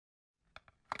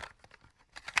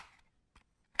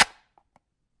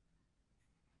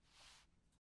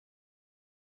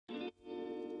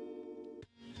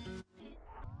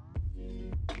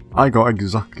I got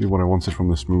exactly what I wanted from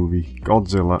this movie,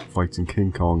 Godzilla fighting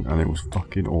King Kong, and it was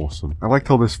fucking awesome. I liked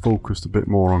how this focused a bit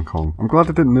more on Kong. I'm glad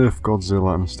they didn't nerf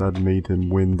Godzilla and instead made him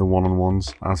win the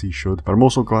one-on-ones, as he should, but I'm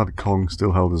also glad Kong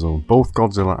still held his own. Both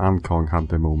Godzilla and Kong had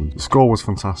their moments. The score was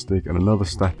fantastic, and another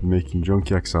step in making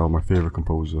Junkie XL my favourite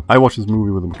composer. I watched this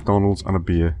movie with a McDonald's and a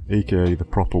beer, aka the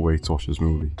proper way to watch this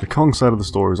movie. The Kong side of the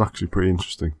story was actually pretty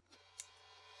interesting.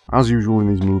 As usual in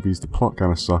these movies, the plot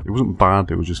kinda sucked. It wasn't bad,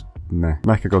 it was just meh.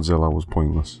 Mechagodzilla was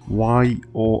pointless. Why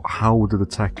or how did the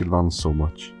tech advance so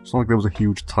much? It's not like there was a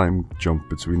huge time jump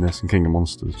between this and King of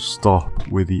Monsters. Stop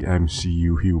with the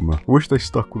MCU humour. I wish they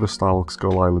stuck with the style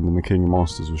Skull Island and the King of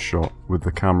Monsters was shot, with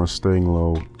the camera staying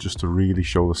low just to really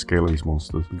show the scale of these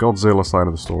monsters. The Godzilla side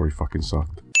of the story fucking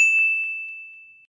sucked.